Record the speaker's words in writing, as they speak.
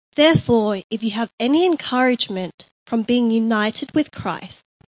Therefore, if you have any encouragement from being united with Christ,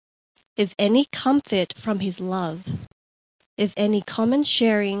 if any comfort from his love, if any common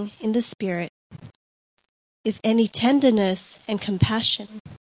sharing in the Spirit, if any tenderness and compassion,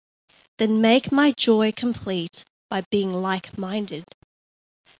 then make my joy complete by being like-minded,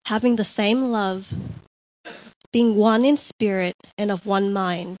 having the same love, being one in spirit and of one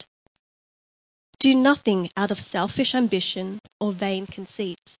mind. Do nothing out of selfish ambition or vain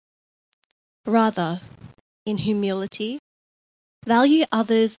conceit. Rather, in humility, value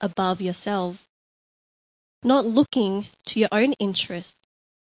others above yourselves, not looking to your own interests,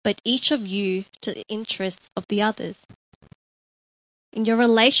 but each of you to the interests of the others. In your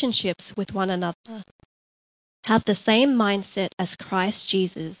relationships with one another, have the same mindset as Christ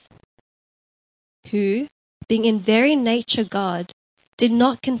Jesus, who, being in very nature God, did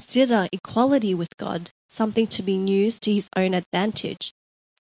not consider equality with God something to be used to his own advantage.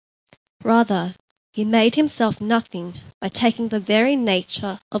 Rather, he made himself nothing by taking the very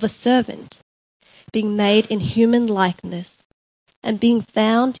nature of a servant, being made in human likeness, and being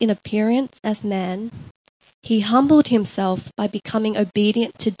found in appearance as man, he humbled himself by becoming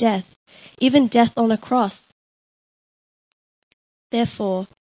obedient to death, even death on a cross. Therefore,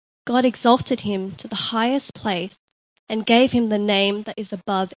 God exalted him to the highest place and gave him the name that is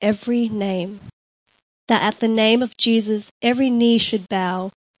above every name, that at the name of Jesus every knee should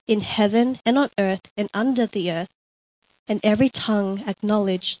bow, in heaven and on earth and under the earth, and every tongue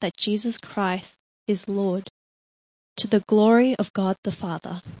acknowledge that Jesus Christ is Lord, to the glory of God the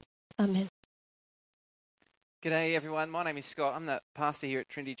Father. Amen. G'day everyone, my name is Scott. I'm the pastor here at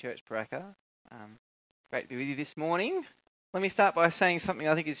Trinity Church Paraka. Great to be with you this morning. Let me start by saying something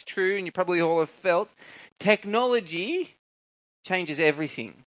I think is true and you probably all have felt. Technology changes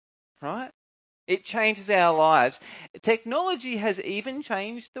everything, right? It changes our lives. Technology has even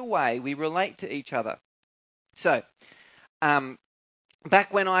changed the way we relate to each other. So,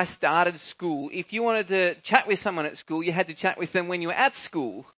 back when I started school, if you wanted to chat with someone at school, you had to chat with them when you were at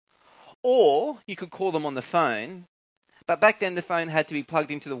school. Or you could call them on the phone, but back then the phone had to be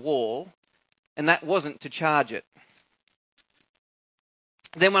plugged into the wall, and that wasn't to charge it.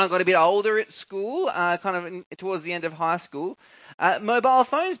 Then when I got a bit older at school, towards the end of high school, mobile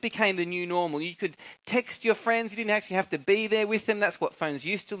phones became the new normal. You could text your friends, you didn't actually have to be there with them. That's what phones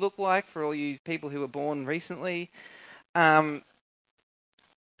used to look like for all you people who were born recently. Then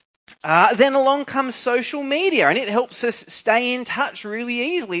along comes social media, and it helps us stay in touch really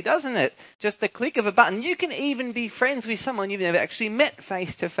easily, doesn't it? Just the click of a button. You can even be friends with someone you've never actually met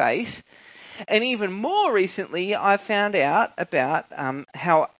face to face. And even more recently, I found out about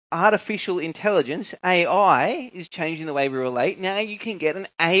how artificial intelligence, AI, is changing the way we relate. Now you can get an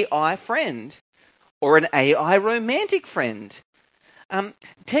AI friend or an AI romantic friend.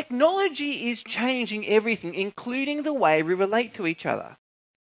 Technology is changing everything, including the way we relate to each other,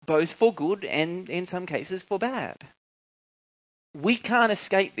 both for good and, in some cases, for bad. We can't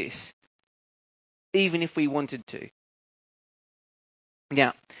escape this, even if we wanted to.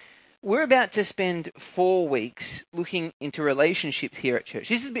 Now, we're about to spend 4 weeks looking into relationships here at church.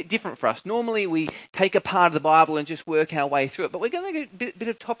 This is a bit different for us. Normally, we take a part of the Bible and just work our way through it, but we're going to get a bit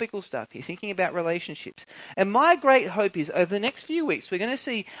of topical stuff here, thinking about relationships. And my great hope is over the next few weeks, we're going to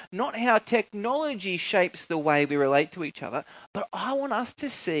see not how technology shapes the way we relate to each other, but I want us to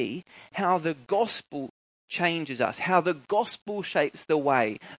see how the gospel changes us, how the gospel shapes the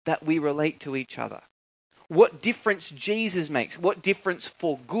way that we relate to each other. What difference Jesus makes, what difference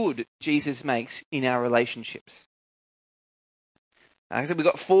for good Jesus makes in our relationships. So we've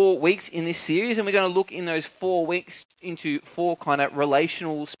got 4 weeks in this series, and we're going to look in those 4 weeks into 4 kind of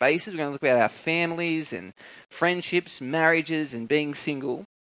relational spaces. We're going to look about our families and friendships, marriages, and being single.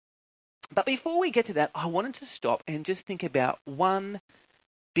 But before we get to that, I wanted to stop and just think about one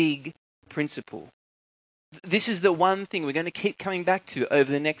big principle. This is the one thing we're going to keep coming back to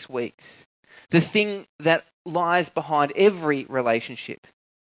over the next weeks. The thing that lies behind every relationship.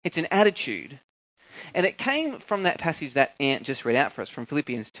 It's an attitude. And it came from that passage that Ant just read out for us from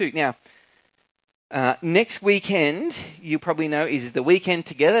Philippians 2. Now, next weekend, you probably know, is the weekend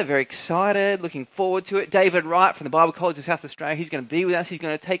together. Very excited, looking forward to it. David Wright from the Bible College of South Australia, he's going to be with us. He's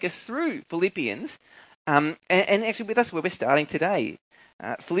going to take us through Philippians. And actually with us, where we're starting today.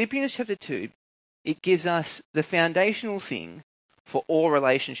 Philippians chapter 2, it gives us the foundational thing for all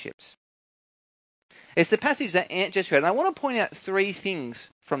relationships. It's the passage that Ant just read, and I want to point out 3 things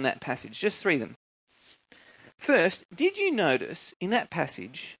from that passage, just 3 of them. First, did you notice in that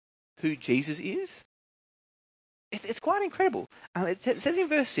passage who Jesus is? It's quite incredible. It says in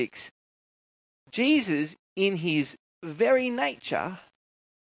verse 6, Jesus, in his very nature,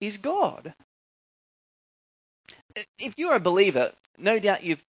 is God. If you're a believer, no doubt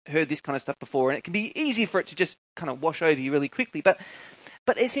you've heard this kind of stuff before, and it can be easy for it to just kind of wash over you really quickly, but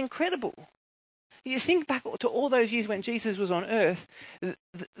it's incredible. You think back to all those years when Jesus was on earth,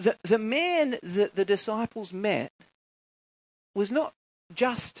 the man that the disciples met was not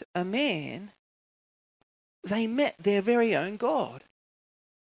just a man. They met their very own God.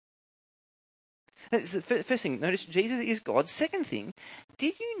 That's the first thing. Notice Jesus is God. Second thing,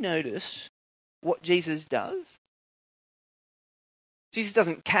 did you notice what Jesus does? Jesus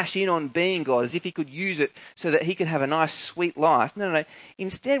doesn't cash in on being God as if he could use it so that he could have a nice, sweet life. No.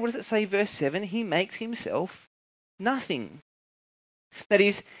 Instead, what does it say, verse 7? He makes himself nothing. That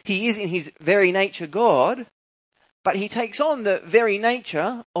is, he is in his very nature God, but he takes on the very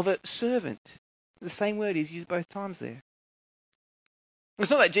nature of a servant. The same word is used both times there.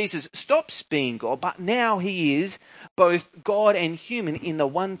 It's not that Jesus stops being God, but now he is both God and human in the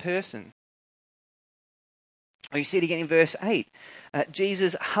one person. You see it again in verse 8.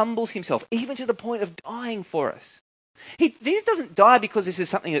 Jesus humbles himself, even to the point of dying for us. Jesus doesn't die because this is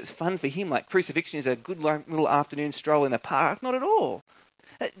something that's fun for him, like crucifixion is a good little afternoon stroll in the park. Not at all.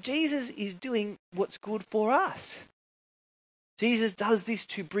 Jesus is doing what's good for us. Jesus does this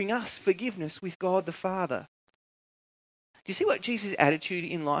to bring us forgiveness with God the Father. Do you see what Jesus' attitude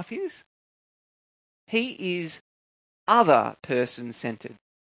in life is? He is other person-centered.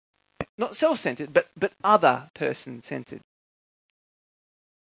 Not self-centered, but other person-centered.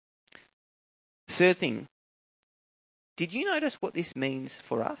 Third thing, did you notice what this means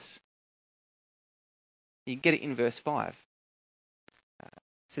for us? You get it in verse 5. It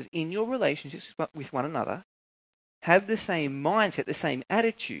says, in your relationships with one another, have the same mindset, the same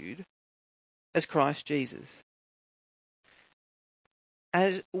attitude as Christ Jesus.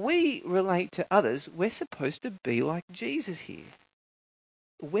 As we relate to others, we're supposed to be like Jesus here.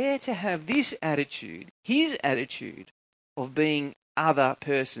 We're to have this attitude, his attitude, of being other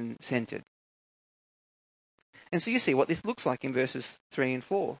person-centered. And so you see what this looks like in verses 3 and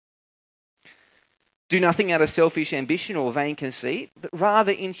 4. Do nothing out of selfish ambition or vain conceit, but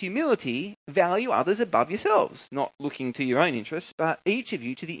rather in humility value others above yourselves, not looking to your own interests, but each of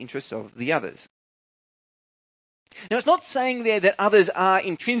you to the interests of the others. Now, it's not saying there that others are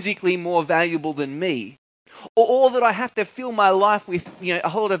intrinsically more valuable than me, or that I have to fill my life with a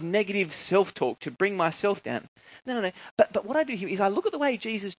whole lot of negative self-talk to bring myself down. No. But what I do here is I look at the way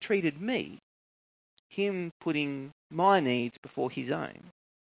Jesus treated me, him putting my needs before his own.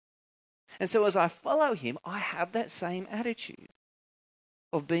 And so as I follow him, I have that same attitude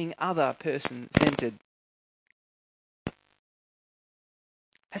of being other person-centered.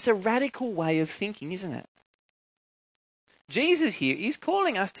 That's a radical way of thinking, isn't it? Jesus here is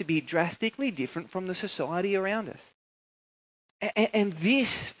calling us to be drastically different from the society around us. And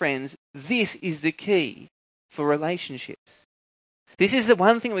this, friends, this is the key for relationships. This is the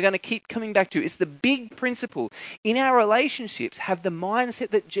one thing we're going to keep coming back to. It's the big principle. In our relationships, have the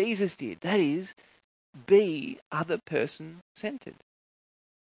mindset that Jesus did. That is, be other person-centered.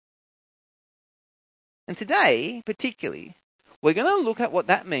 And today, particularly, we're going to look at what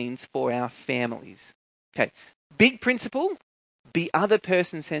that means for our families. Okay, big principle, be other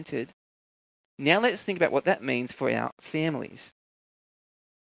person-centered. Now let's think about what that means for our families.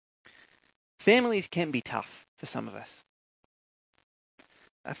 Families can be tough for some of us.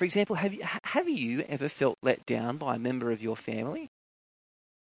 For example, have you ever felt let down by a member of your family?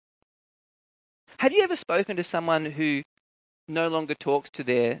 Have you ever spoken to someone who no longer talks to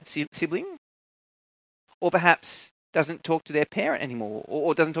their sibling? Or perhaps doesn't talk to their parent anymore,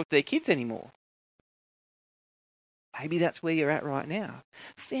 or doesn't talk to their kids anymore? Maybe that's where you're at right now.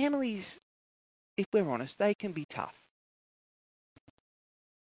 Families, if we're honest, they can be tough.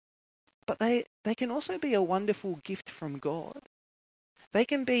 But they can also be a wonderful gift from God. They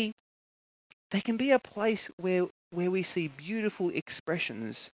can be a place where we see beautiful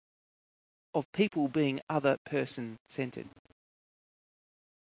expressions of people being other person-centered.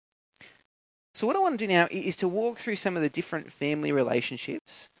 So what I want to do now is to walk through some of the different family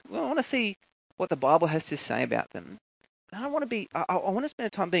relationships. Well, I want to see what the Bible has to say about them. And I want to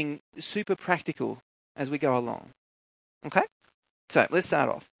spend time being super practical as we go along. Okay? So let's start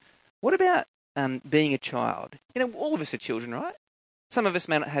off. What about being a child? All of us are children, right? Some of us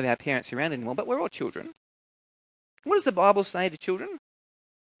may not have our parents around anymore, but we're all children. What does the Bible say to children?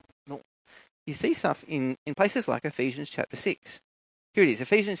 Well, you see stuff in places like Ephesians chapter 6. Here it is,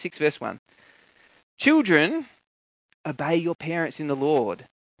 Ephesians 6 verse 1. Children, obey your parents in the Lord,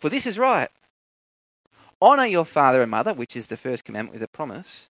 for this is right. Honour your father and mother, which is the first commandment with a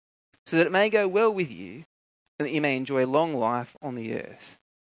promise, so that it may go well with you, and that you may enjoy long life on the earth.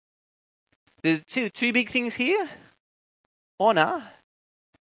 There's two big things here: honor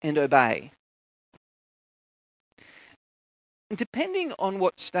and obey. And depending on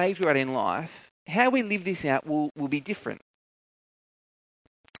what stage we're at in life, how we live this out will be different.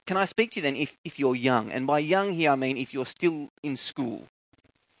 Can I speak to you then if you're young? And by young here, I mean if you're still in school.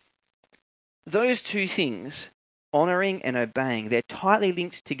 Those two things, honouring and obeying, they're tightly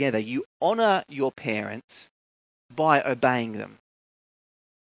linked together. You honour your parents by obeying them.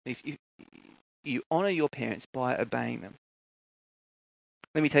 If you honour your parents by obeying them.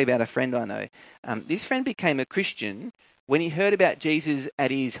 Let me tell you about a friend I know. This friend became a Christian when he heard about Jesus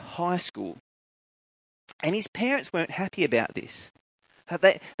at his high school. And his parents weren't happy about this.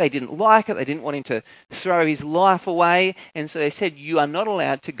 They didn't like it. They didn't want him to throw his life away. And so they said, you are not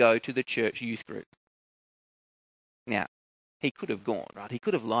allowed to go to the church youth group. Now, he could have gone, right? He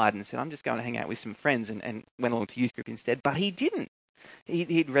could have lied and said, I'm just going to hang out with some friends and went along to youth group instead. But he didn't.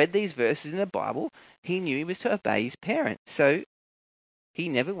 He'd read these verses in the Bible. He knew he was to obey his parents. So he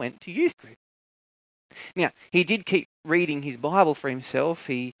never went to youth group. Now, he did keep reading his Bible for himself.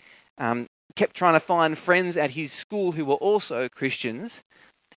 He kept trying to find friends at his school who were also Christians.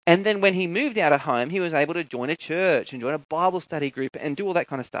 And then when he moved out of home, he was able to join a church and join a Bible study group and do all that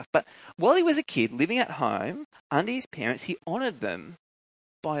kind of stuff. But while he was a kid living at home under his parents, he honoured them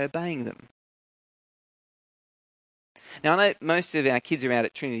by obeying them. Now, I know most of our kids are out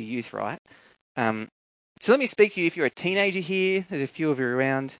at Trinity Youth, right? So let me speak to you if you're a teenager here. There's a few of you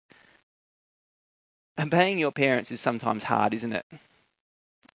around. Obeying your parents is sometimes hard, isn't it?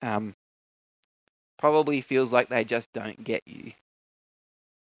 Probably feels like they just don't get you.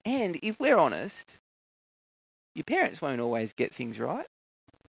 And if we're honest, your parents won't always get things right.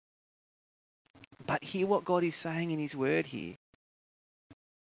 But hear what God is saying in his word here.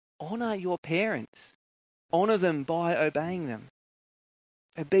 Honour your parents. Honour them by obeying them.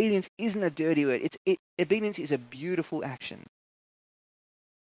 Obedience isn't a dirty word. Obedience is a beautiful action.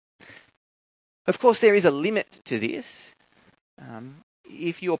 Of course, there is a limit to this.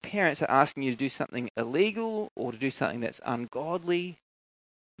 If your parents are asking you to do something illegal or to do something that's ungodly,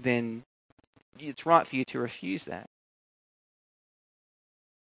 then it's right for you to refuse that.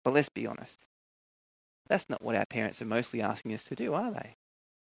 But let's be honest. That's not what our parents are mostly asking us to do, are they?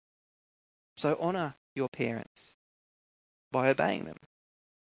 So honour your parents by obeying them.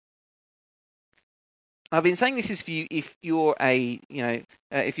 I've been saying this is for you if you're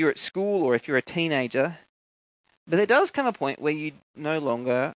if you're at school or if you're a teenager. But there does come a point where you no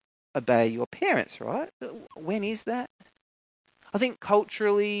longer obey your parents, right? When is that? I think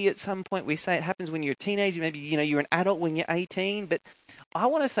culturally at some point we say it happens when you're a teenager, maybe you're an adult when you're 18, but I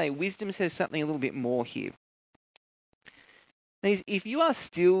want to say wisdom says something a little bit more here. If you are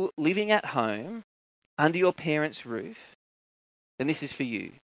still living at home under your parents' roof, then this is for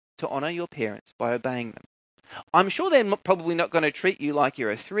you, to honour your parents by obeying them. I'm sure they're probably not going to treat you like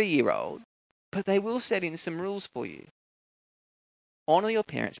you're a 3-year-old, but they will set in some rules for you. Honour your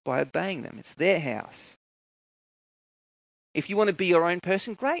parents by obeying them. It's their house. If you want to be your own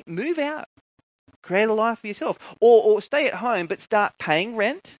person, great, move out. Create a life for yourself. Or stay at home, but start paying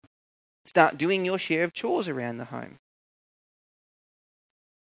rent. Start doing your share of chores around the home.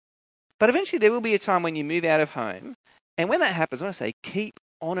 But eventually there will be a time when you move out of home. And when that happens, I want to say, keep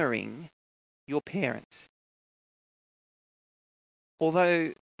honouring your parents.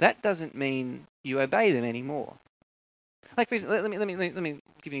 Although that doesn't mean you obey them anymore. Like, for example, let me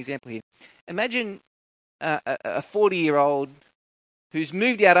give you an example here. Imagine a 40-year-old who's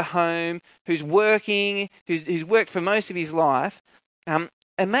moved out of home, who's working, who's worked for most of his life.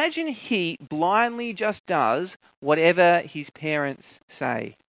 Imagine he blindly just does whatever his parents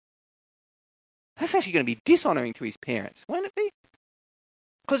say. That's actually going to be dishonouring to his parents, won't it be?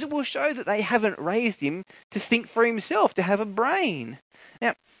 Because it will show that they haven't raised him to think for himself, to have a brain.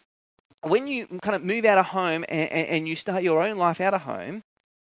 Now, when you kind of move out of home and you start your own life out of home,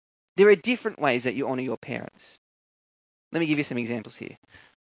 there are different ways that you honour your parents. Let me give you some examples here.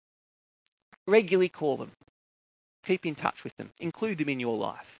 Regularly call them. Keep in touch with them. Include them in your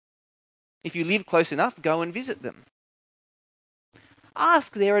life. If you live close enough, go and visit them.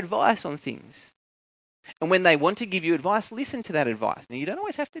 Ask their advice on things. And when they want to give you advice, listen to that advice. Now, you don't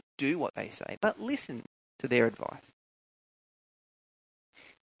always have to do what they say, but listen to their advice.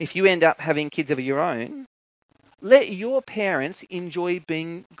 If you end up having kids of your own, let your parents enjoy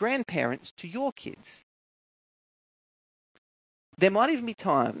being grandparents to your kids. There might even be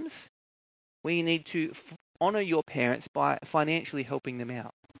times where you need to honour your parents by financially helping them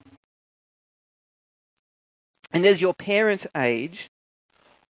out. And as your parents age,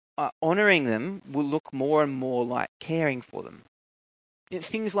 honouring them will look more and more like caring for them. It's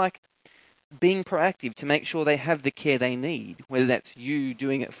things like being proactive to make sure they have the care they need, whether that's you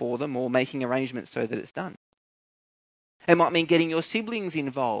doing it for them or making arrangements so that it's done. It might mean getting your siblings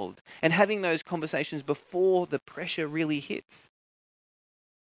involved and having those conversations before the pressure really hits.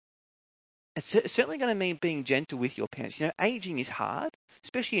 It's certainly going to mean being gentle with your parents. You know, aging is hard,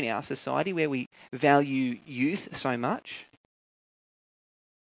 especially in our society where we value youth so much.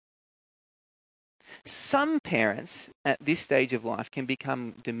 Some parents at this stage of life can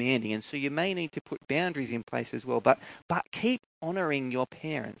become demanding, and so you may need to put boundaries in place as well, but keep honouring your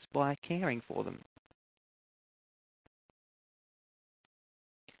parents by caring for them.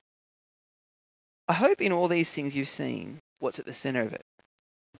 I hope in all these things you've seen what's at the centre of it.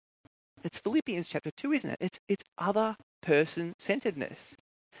 It's Philippians chapter 2, isn't it? It's other person-centeredness.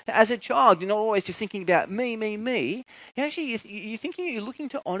 As a child, you're not always just thinking about me, me, me. Actually, you're looking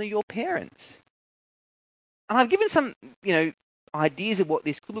to honour your parents. And I've given some, ideas of what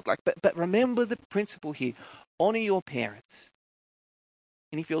this could look like, but remember the principle here. Honour your parents.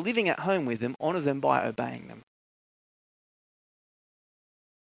 And if you're living at home with them, honour them by obeying them.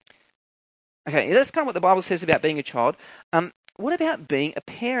 Okay, that's kind of what the Bible says about being a child. What about being a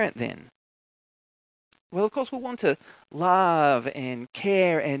parent then? Well, of course, we want to love and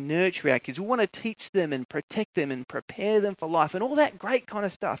care and nurture our kids. We want to teach them and protect them and prepare them for life and all that great kind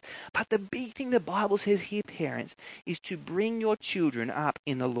of stuff. But the big thing the Bible says here, parents, is to bring your children up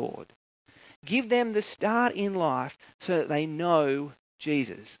in the Lord. Give them the start in life so that they know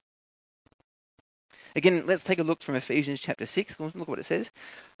Jesus. Again, let's take a look from Ephesians chapter 6. Look at what it says.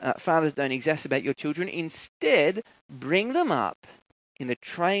 Fathers, don't exacerbate your children. Instead, bring them up in the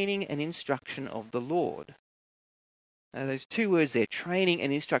training and instruction of the Lord. Now, those two words there, training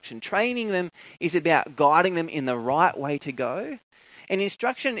and instruction. Training them is about guiding them in the right way to go. And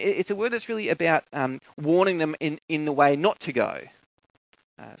instruction, it's a word that's really about warning them in the way not to go.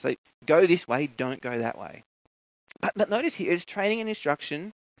 So go this way, don't go that way. But notice here, it's training and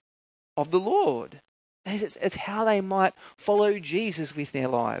instruction of the Lord. It's how they might follow Jesus with their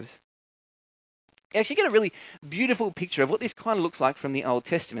lives. You actually get a really beautiful picture of what this kind of looks like from the Old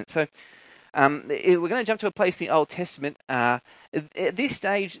Testament. So we're going to jump to a place in the Old Testament. At this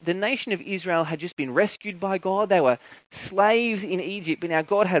stage, the nation of Israel had just been rescued by God. They were slaves in Egypt, but now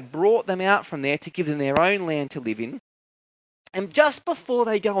God had brought them out from there to give them their own land to live in. And just before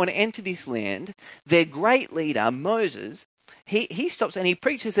they go and enter this land, their great leader, Moses, he stops and he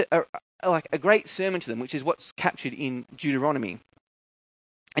preaches a great sermon to them, which is what's captured in Deuteronomy.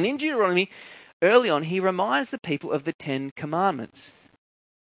 And in Deuteronomy, early on, he reminds the people of the 10 Commandments.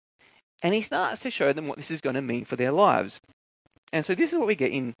 And he starts to show them what this is going to mean for their lives. And so this is what we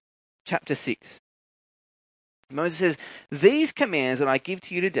get in chapter 6. Moses says, "These commands that I give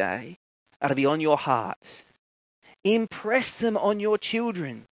to you today are to be on your hearts. Impress them on your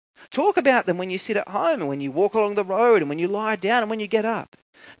children. Talk about them when you sit at home and when you walk along the road and when you lie down and when you get up.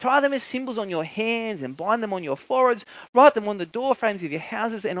 Tie them as symbols on your hands and bind them on your foreheads. Write them on the door frames of your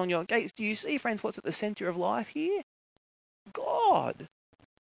houses and on your gates." Do you see, friends, what's at the center of life here? God.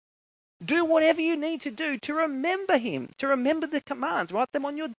 Do whatever you need to do to remember him, to remember the commands. Write them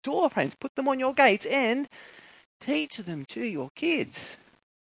on your door frames, put them on your gates, and teach them to your kids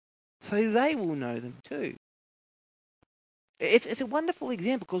so they will know them too. It's a wonderful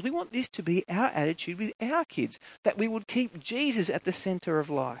example because we want this to be our attitude with our kids, that we would keep Jesus at the center of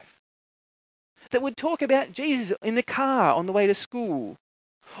life, that we'd talk about Jesus in the car on the way to school,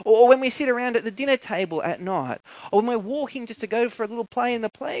 or when we sit around at the dinner table at night, or when we're walking just to go for a little play in the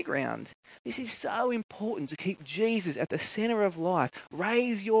playground. This is so important, to keep Jesus at the center of life.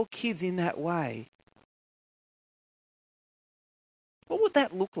 Raise your kids in that way. What would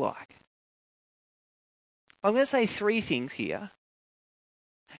that look like? I'm going to say 3 things here.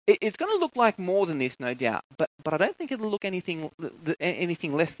 It's going to look like more than this, no doubt, but I don't think it'll look anything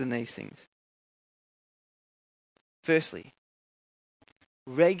less than these things. Firstly,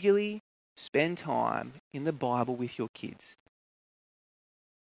 regularly spend time in the Bible with your kids.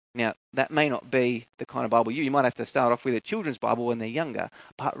 Now, that may not be the kind of Bible you might have to start off with a children's Bible when they're younger,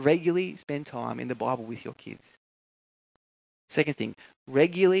 but regularly spend time in the Bible with your kids. Second thing,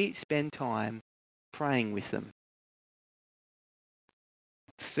 regularly spend time praying with them.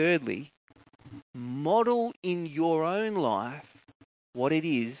 Thirdly, model in your own life what it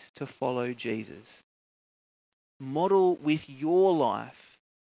is to follow Jesus. Model with your life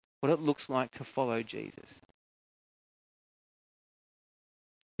what it looks like to follow Jesus.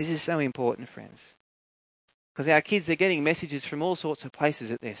 This is so important, friends, because our kids, they're getting messages from all sorts of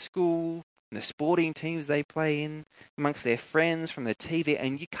places at their school, the sporting teams they play in, amongst their friends, from the TV,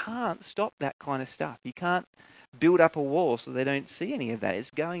 and you can't stop that kind of stuff. You can't build up a wall so they don't see any of that.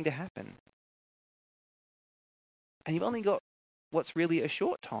 It's going to happen. And you've only got what's really a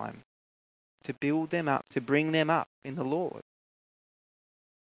short time to build them up, to bring them up in the Lord.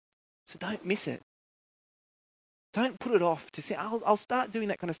 So don't miss it. Don't put it off to say, I'll start doing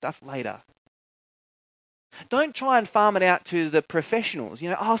that kind of stuff later. Don't try and farm it out to the professionals.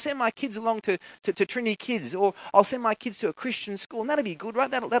 I'll send my kids along to Trinity Kids, or I'll send my kids to a Christian school, and that'll be good,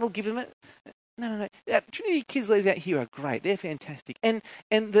 right? That'll give them it. No. Trinity Kids leaders out here are great. They're fantastic. And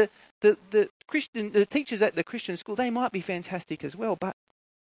the teachers at the Christian school, they might be fantastic as well. But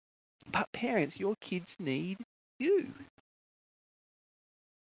parents, your kids need you.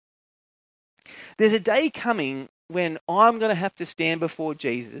 There's a day coming when I'm going to have to stand before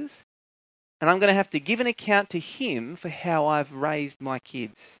Jesus, and I'm going to have to give an account to him for how I've raised my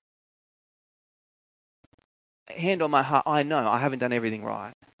kids. Hand on my heart, I know I haven't done everything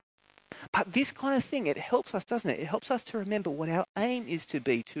right. But this kind of thing, it helps us, doesn't it? It helps us to remember what our aim is to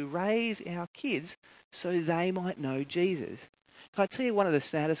be, to raise our kids so they might know Jesus. Can I tell you one of the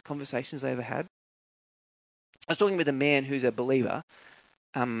saddest conversations I ever had? I was talking with a man who's a believer.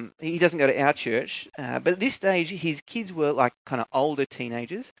 He doesn't go to our church, but at this stage, his kids were like kind of older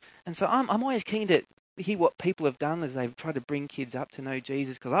teenagers. And so I'm always keen to hear what people have done as they've tried to bring kids up to know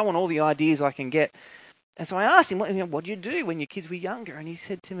Jesus, because I want all the ideas I can get. And so I asked him, what did you do when your kids were younger? And he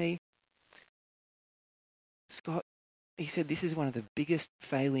said to me, Scott, he said, this is one of the biggest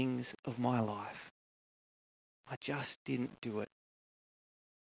failings of my life. I just didn't do it.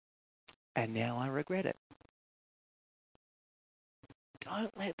 And now I regret it.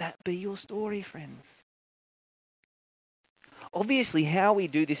 Don't let that be your story, friends. Obviously, how we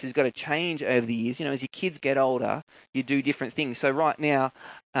do this has got to change over the years. As your kids get older, you do different things. So right now,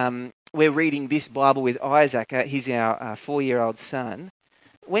 we're reading this Bible with Isaac. He's our 4-year-old son.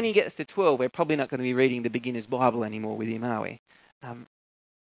 When he gets to 12, we're probably not going to be reading the beginner's Bible anymore with him, are we?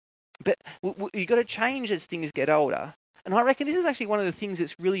 But you've got to change as things get older. And I reckon this is actually one of the things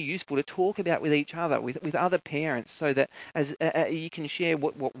that's really useful to talk about with each other, with other parents, so that as you can share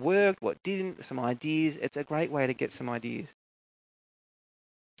what worked, what didn't, some ideas. It's a great way to get some ideas.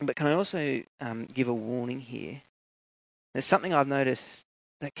 But can I also give a warning here? There's something I've noticed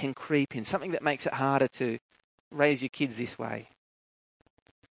that can creep in, something that makes it harder to raise your kids this way.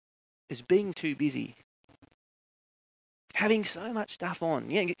 Is being too busy. Having so much stuff on.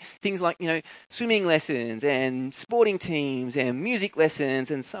 Things like, swimming lessons and sporting teams and music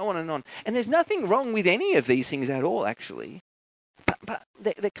lessons and so on and on. And there's nothing wrong with any of these things at all, actually. But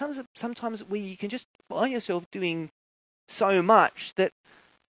there comes sometimes where you can just find yourself doing so much that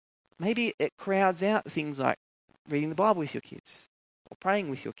maybe it crowds out things like reading the Bible with your kids or praying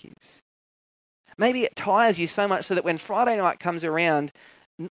with your kids. Maybe it tires you so much so that when Friday night comes around,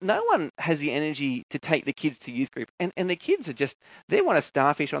 no one has the energy to take the kids to youth group. And the kids are they want to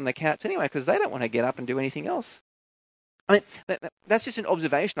starfish on the couch anyway because they don't want to get up and do anything else. I mean, that's just an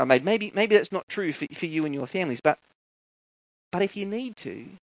observation I made. Maybe that's not true for you and your families, but if you need to,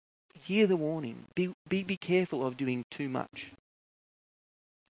 hear the warning. Be careful of doing too much.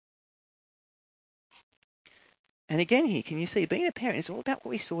 And again here, can you see, being a parent is all about what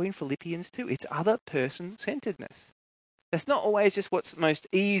we saw in Philippians 2. It's other person-centeredness. That's not always just what's most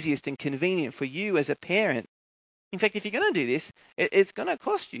easiest and convenient for you as a parent. In fact, if you're going to do this, it's going to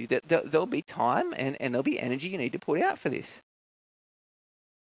cost you. There'll be time and there'll be energy you need to put out for this.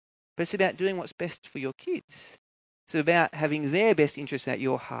 But it's about doing what's best for your kids. It's about having their best interests at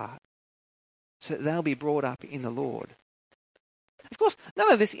your heart so that they'll be brought up in the Lord. Of course, none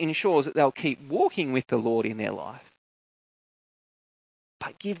of this ensures that they'll keep walking with the Lord in their life.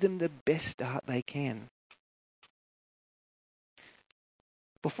 But give them the best start they can.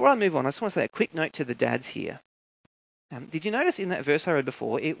 Before I move on, I just want to say a quick note to the dads here. Did you notice in that verse I read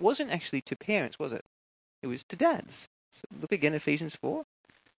before, it wasn't actually to parents, was it? It was to dads. So look again, Ephesians 4.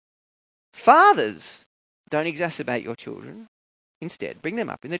 Fathers, don't exacerbate your children. Instead, bring them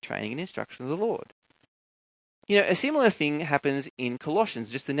up in the training and instruction of the Lord. A similar thing happens in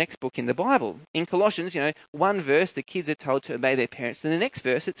Colossians, just the next book in the Bible. In Colossians, one verse, the kids are told to obey their parents. In the next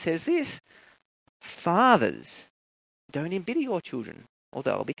verse, it says this: Fathers, don't embitter your children, or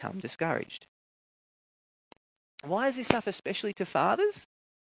they'll become discouraged. Why is this stuff especially to fathers?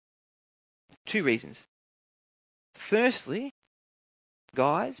 2 reasons. Firstly,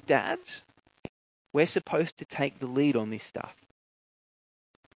 guys, dads, we're supposed to take the lead on this stuff.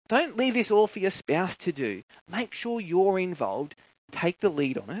 Don't leave this all for your spouse to do. Make sure you're involved. Take the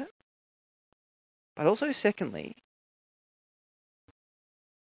lead on it. But also, secondly,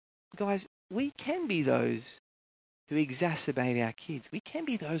 guys, we can be those who exacerbate our kids. We can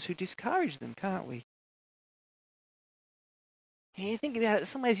be those who discourage them, can't we? You think about it, in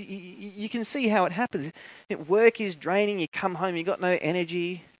some ways you can see how it happens. Work is draining, you come home, you've got no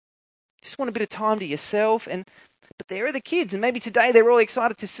energy. You just want a bit of time to yourself. But there are the kids, and maybe today they're all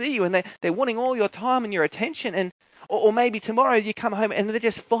excited to see you, and they're wanting all your time and your attention. Or maybe tomorrow you come home and they're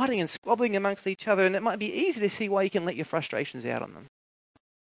just fighting and squabbling amongst each other, and it might be easy to see why you can let your frustrations out on them.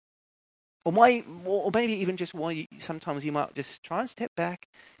 Or maybe even just why sometimes you might just try and step back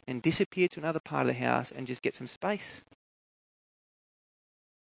and disappear to another part of the house and just get some space.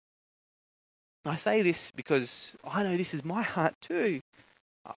 I say this because I know this is my heart too.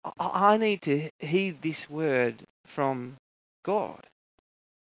 I need to heed this word from God.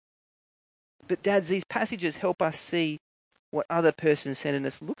 But dads, these passages help us see what other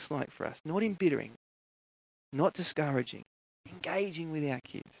person-centeredness looks like for us. Not embittering, not discouraging, engaging with our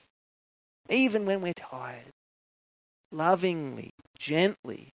kids. Even when we're tired, lovingly,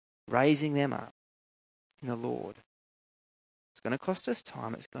 gently raising them up in the Lord. It's going to cost us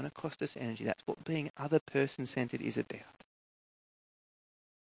time. It's going to cost us energy. That's what being other person-centered is about.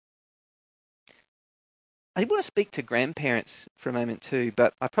 I want to speak to grandparents for a moment too,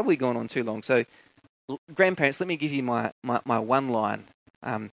 but I've probably gone on too long. So, grandparents, let me give you my one line.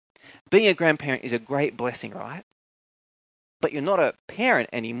 Being a grandparent is a great blessing, right? But you're not a parent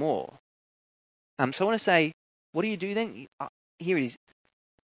anymore. So I want to say, what do you do then? Here it is.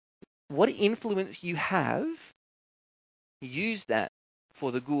 What influence you have, use that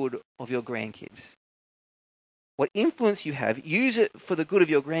for the good of your grandkids. What influence you have, use it for the good of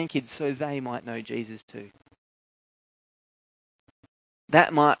your grandkids so they might know Jesus too.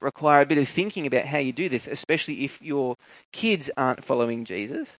 That might require a bit of thinking about how you do this, especially if your kids aren't following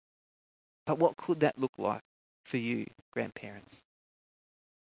Jesus. But what could that look like for you, grandparents?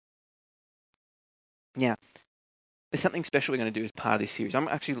 Now, there's something special we're going to do as part of this series. I'm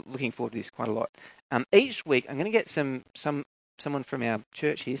actually looking forward to this quite a lot. Each week, I'm going to get someone from our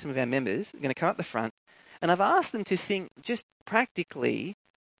church here, some of our members, are going to come up the front, and I've asked them to think just practically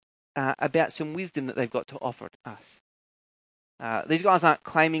about some wisdom that they've got to offer us. These guys aren't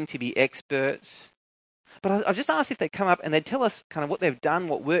claiming to be experts, but I've just asked if they'd come up and they'd tell us kind of what they've done,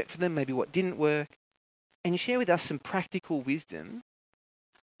 what worked for them, maybe what didn't work, and share with us some practical wisdom.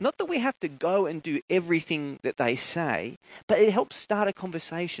 Not that we have to go and do everything that they say, but it helps start a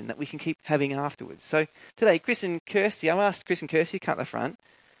conversation that we can keep having afterwards. So today, Chris and Kirsty, I asked Chris and Kirsty to come up the front,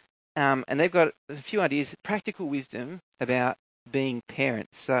 and they've got a few ideas, practical wisdom about being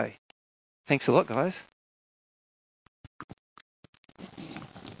parents. So thanks a lot, guys.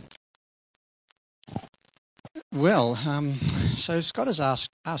 Well, so Scott has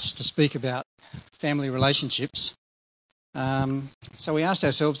asked us to speak about family relationships. So we asked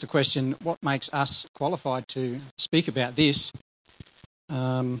ourselves the question, what makes us qualified to speak about this?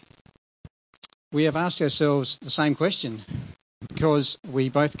 We have asked ourselves the same question because we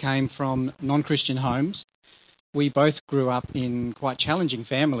both came from non-Christian homes. We both grew up in quite challenging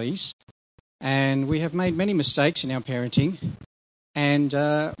families, and we have made many mistakes in our parenting.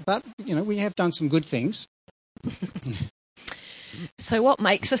 But we have done some good things. So what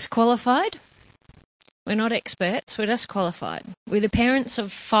makes us qualified? We're not experts, we're just qualified. We're the parents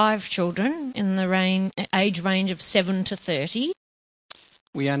of 5 children in the age range of 7 to 30.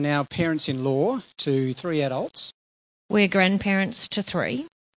 We are now parents-in-law to 3 adults. We're grandparents to 3.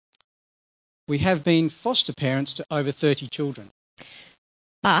 We have been foster parents to over 30 children.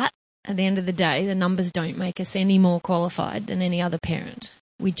 But at the end of the day, the numbers don't make us any more qualified than any other parent.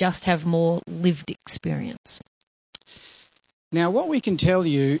 We just have more lived experience. Now, what we can tell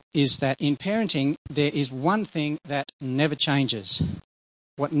you is that in parenting, there is one thing that never changes.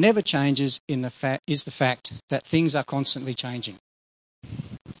 What never changes is the fact that things are constantly changing.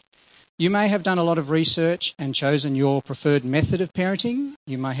 You may have done a lot of research and chosen your preferred method of parenting.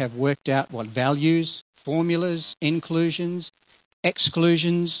 You may have worked out what values, formulas, inclusions,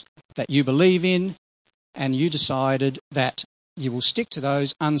 exclusions that you believe in, and you decided that you will stick to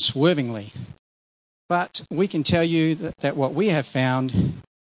those unswervingly. But we can tell you that what we have found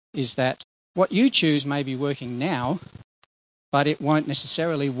is that what you choose may be working now, but it won't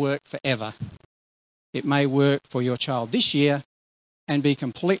necessarily work forever. It may work for your child this year and be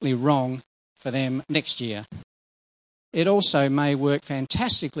completely wrong for them next year. It also may work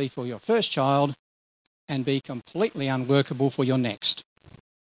fantastically for your first child and be completely unworkable for your next.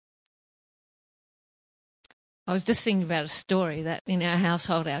 I was just thinking about a story that in our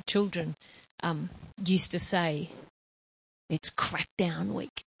household, our children used to say, it's crackdown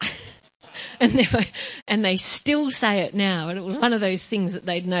week. and they still say it now. And it was one of those things that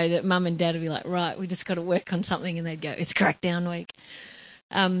they'd know that mum and dad would be like, right, we just got to work on something. And they'd go, it's crackdown week.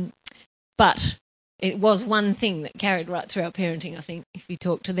 But it was one thing that carried right through our parenting, I think, if you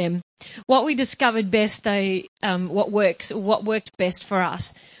talk to them. What we discovered best, though, what worked best for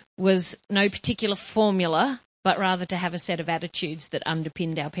us was no particular formula, but rather to have a set of attitudes that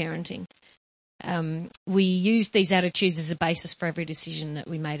underpinned our parenting. We used these attitudes as a basis for every decision that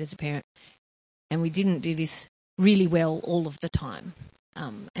we made as a parent, and we didn't do this really well all of the time.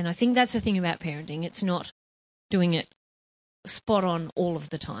 And I think that's the thing about parenting. It's not doing it spot on all of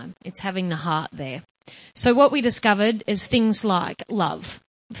the time. It's having the heart there. So what we discovered is things like love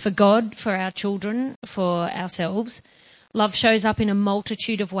for God, for our children, for ourselves. Love shows up in a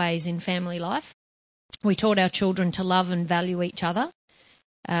multitude of ways in family life. We taught our children to love and value each other.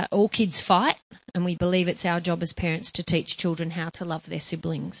 All kids fight, and we believe it's our job as parents to teach children how to love their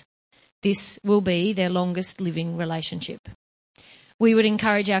siblings. This will be their longest living relationship. We would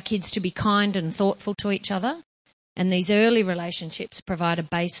encourage our kids to be kind and thoughtful to each other, and these early relationships provide a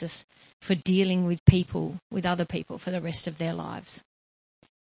basis for dealing with other people for the rest of their lives.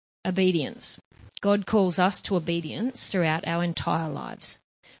 Obedience. God calls us to obedience throughout our entire lives.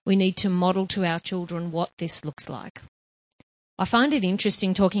 We need to model to our children what this looks like. I find it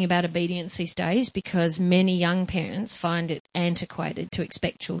interesting talking about obedience these days because many young parents find it antiquated to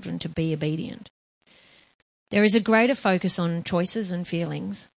expect children to be obedient. There is a greater focus on choices and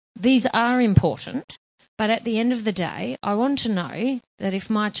feelings. These are important, but at the end of the day, I want to know that if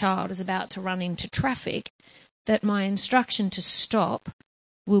my child is about to run into traffic, that my instruction to stop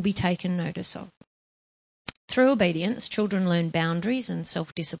will be taken notice of. Through obedience, children learn boundaries and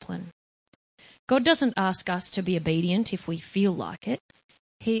self-discipline. God doesn't ask us to be obedient if we feel like it.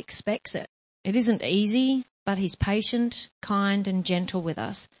 He expects it. It isn't easy, but he's patient, kind, and gentle with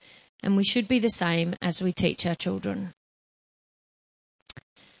us, and we should be the same as we teach our children.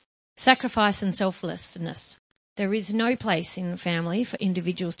 Sacrifice and selflessness. There is no place in family for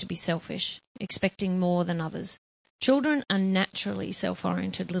individuals to be selfish, expecting more than others. Children are naturally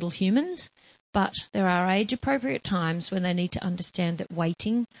self-oriented little humans, but there are age-appropriate times when they need to understand that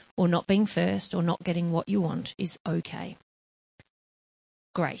waiting or not being first or not getting what you want is okay.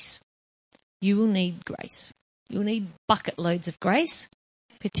 Grace. You will need grace. You'll need bucket loads of grace,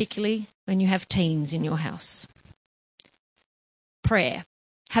 particularly when you have teens in your house. Prayer.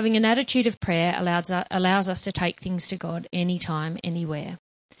 Having an attitude of prayer allows us to take things to God anytime, anywhere.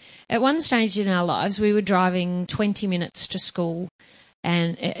 At one stage in our lives, we were driving 20 minutes to school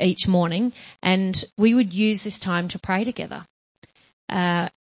and each morning, and we would use this time to pray together.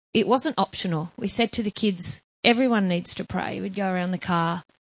 It wasn't optional. We said to the kids, everyone needs to pray. We'd go around the car,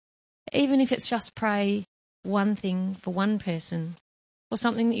 even if it's just pray one thing for one person or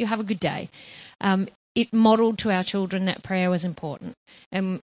something that you have a good day. It modelled to our children that prayer was important.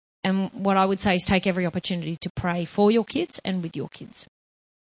 And what I would say is take every opportunity to pray for your kids and with your kids.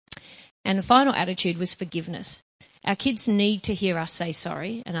 And the final attitude was forgiveness. Our kids need to hear us say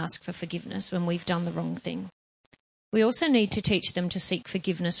sorry and ask for forgiveness when we've done the wrong thing. We also need to teach them to seek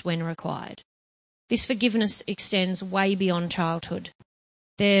forgiveness when required. This forgiveness extends way beyond childhood.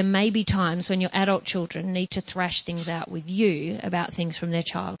 There may be times when your adult children need to thrash things out with you about things from their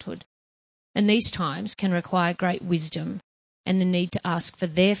childhood. And these times can require great wisdom and the need to ask for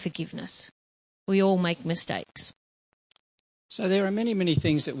their forgiveness. We all make mistakes. So there are many, many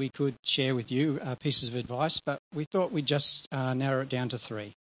things that we could share with you, pieces of advice, but we thought we'd just narrow it down to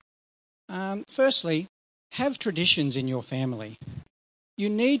 3. Firstly, have traditions in your family. You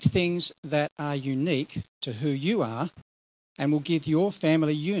need things that are unique to who you are and will give your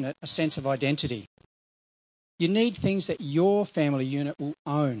family unit a sense of identity. You need things that your family unit will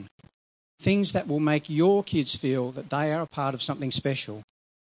own, things that will make your kids feel that they are a part of something special.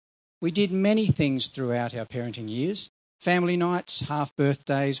 We did many things throughout our parenting years. Family nights, half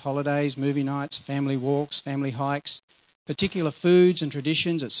birthdays, holidays, movie nights, family walks, family hikes, particular foods and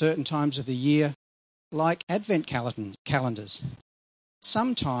traditions at certain times of the year, like Advent calendars.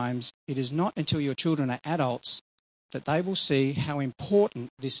 Sometimes it is not until your children are adults that they will see how important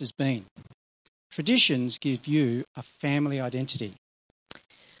this has been. Traditions give you a family identity.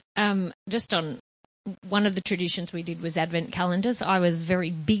 Just on one of the traditions we did was Advent calendars. I was very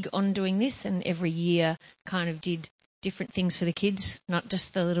big on doing this, and every year kind of did different things for the kids, not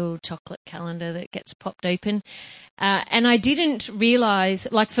just the little chocolate calendar that gets popped open. And I didn't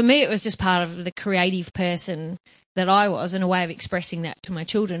realise, like for me it was just part of the creative person that I was and a way of expressing that to my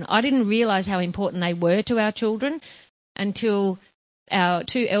children. I didn't realise how important they were to our children until our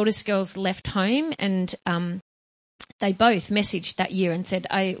 2 eldest girls left home, and they both messaged that year and said,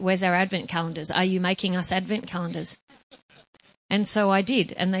 where's our Advent calendars? Are you making us Advent calendars? And so I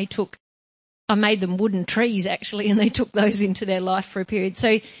did, and I made them wooden trees actually, and they took those into their life for a period.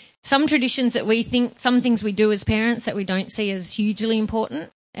 So Some traditions that we think, some things we do as parents that we don't see as hugely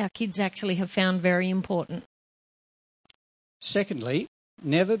important, our kids actually have found very important. Secondly,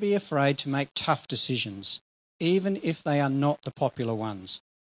 never be afraid to make tough decisions, even if they are not the popular ones.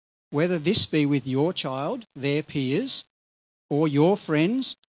 Whether this be with your child, their peers, or your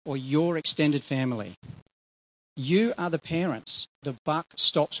friends, or your extended family. You are the parents. The buck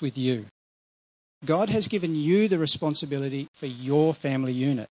stops with you. God has given you the responsibility for your family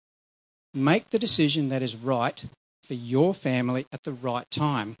unit. Make the decision that is right for your family at the right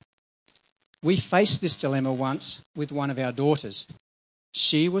time. We faced this dilemma once with one of our daughters.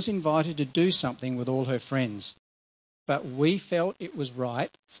 She was invited to do something with all her friends, but we felt it was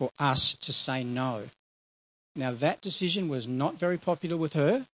right for us to say no. Now, that decision was not very popular with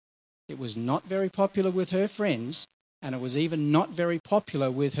her. It was not very popular with her friends, and it was even not very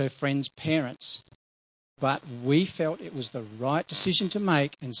popular with her friends' parents. But we felt it was the right decision to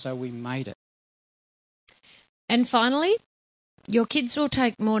make, and so we made it. And finally, your kids will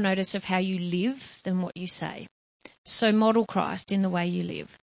take more notice of how you live than what you say. So model Christ in the way you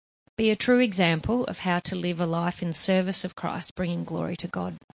live. Be a true example of how to live a life in service of Christ, bringing glory to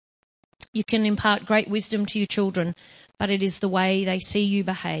God. You can impart great wisdom to your children, but it is the way they see you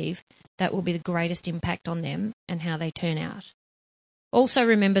behave that will be the greatest impact on them and how they turn out. Also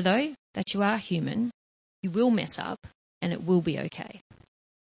remember, though, that you are human, you will mess up, and it will be okay.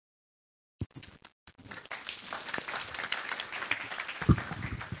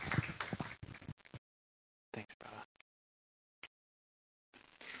 Thanks, brother.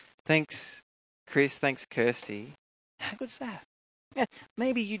 Thanks, Chris. Thanks, Kirsty. How good's that? Yeah,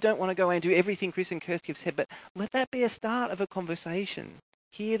 maybe you don't want to go and do everything Chris and Kirsty have said, but let that be a start of a conversation.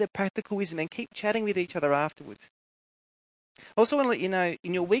 Hear the practical wisdom and keep chatting with each other afterwards. I also want to let you know,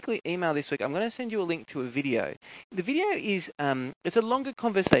 in your weekly email this week, I'm going to send you a link to a video. The video is it's a longer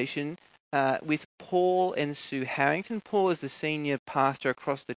conversation with Paul and Sue Harrington. Paul is the senior pastor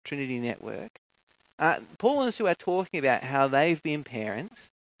across the Trinity Network. Paul and Sue are talking about how they've been parents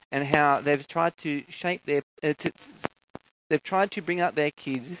and how they've tried to shape their... they've tried to bring up their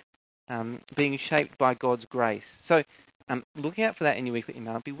kids being shaped by God's grace. So look out for that in your weekly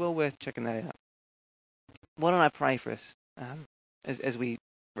email. It'd be well worth checking that out. Why don't I pray for us as we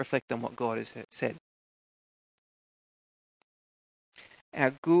reflect on what God has said?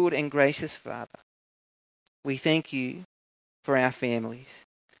 Our good and gracious Father, we thank you for our families.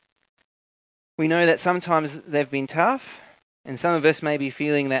 We know that sometimes they've been tough, and some of us may be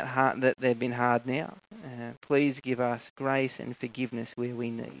feeling that they've been hard now. Please give us grace and forgiveness where we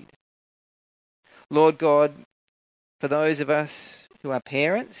need. Lord God, for those of us who are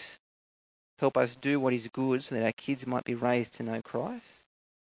parents, help us do what is good so that our kids might be raised to know Christ.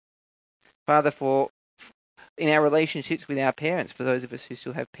 Father, in our relationships with our parents, for those of us who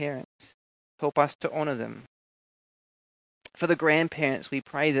still have parents, help us to honour them. For the grandparents, we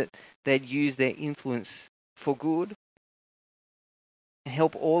pray that they'd use their influence for good. And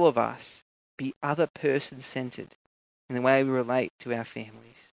help all of us be other person-centred in the way we relate to our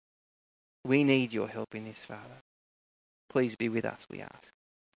families. We need your help in this, Father. Please be with us, we ask.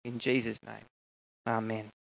 In Jesus' name, amen.